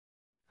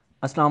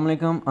Assalamu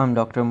alaikum, I'm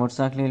Dr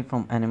Murtaza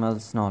from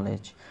Animals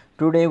Knowledge.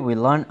 Today we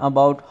learn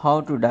about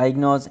how to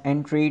diagnose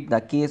and treat the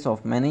case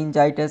of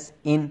meningitis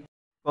in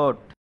goat.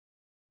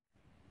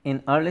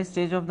 In early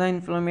stage of the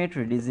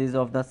inflammatory disease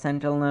of the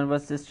central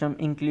nervous system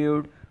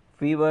include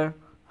fever,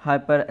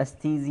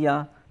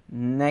 hyperesthesia,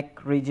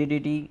 neck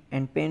rigidity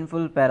and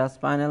painful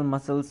paraspinal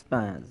muscle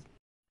spasms.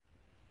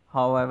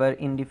 However,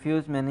 in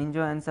diffuse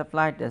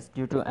meningoencephalitis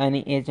due to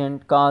any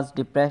agent cause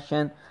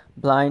depression,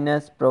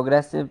 blindness,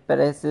 progressive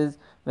paresis,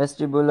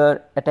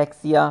 vestibular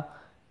ataxia,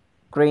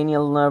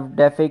 cranial nerve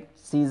defect,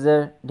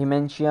 seizure,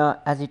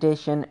 dementia,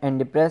 agitation, and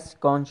depressed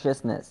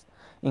consciousness,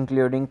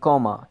 including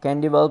coma, can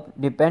develop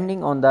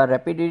depending on the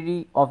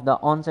rapidity of the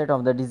onset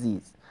of the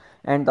disease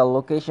and the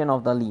location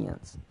of the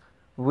lesions.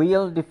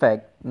 Wheel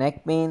defect,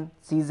 neck pain,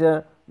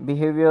 seizure,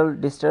 behavioral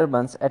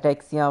disturbance,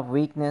 ataxia,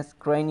 weakness,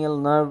 cranial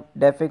nerve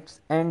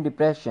defects, and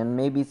depression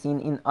may be seen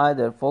in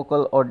either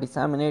focal or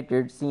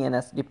disseminated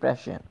CNS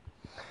depression.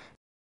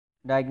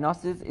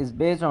 Diagnosis is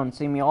based on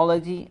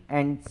semiology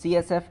and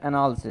CSF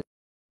analysis.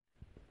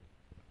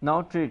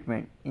 Now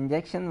treatment.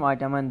 Injection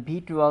vitamin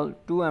B12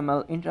 2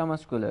 ml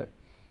intramuscular.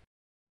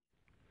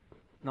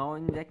 Now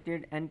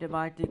injected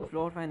antibiotic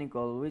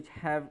fluorophenical which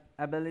have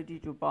ability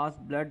to pass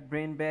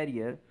blood-brain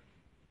barrier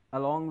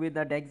along with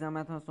the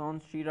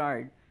dexamethasone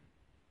steroid.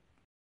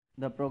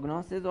 The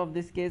prognosis of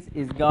this case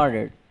is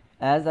guarded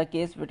as the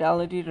case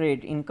fatality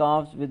rate in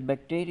calves with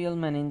bacterial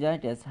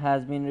meningitis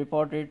has been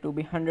reported to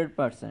be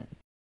 100%.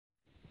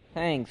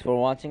 Thanks for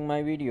watching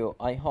my video.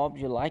 I hope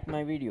you like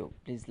my video.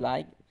 Please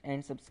like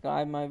and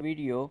subscribe my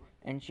video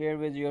and share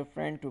with your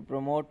friend to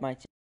promote my channel.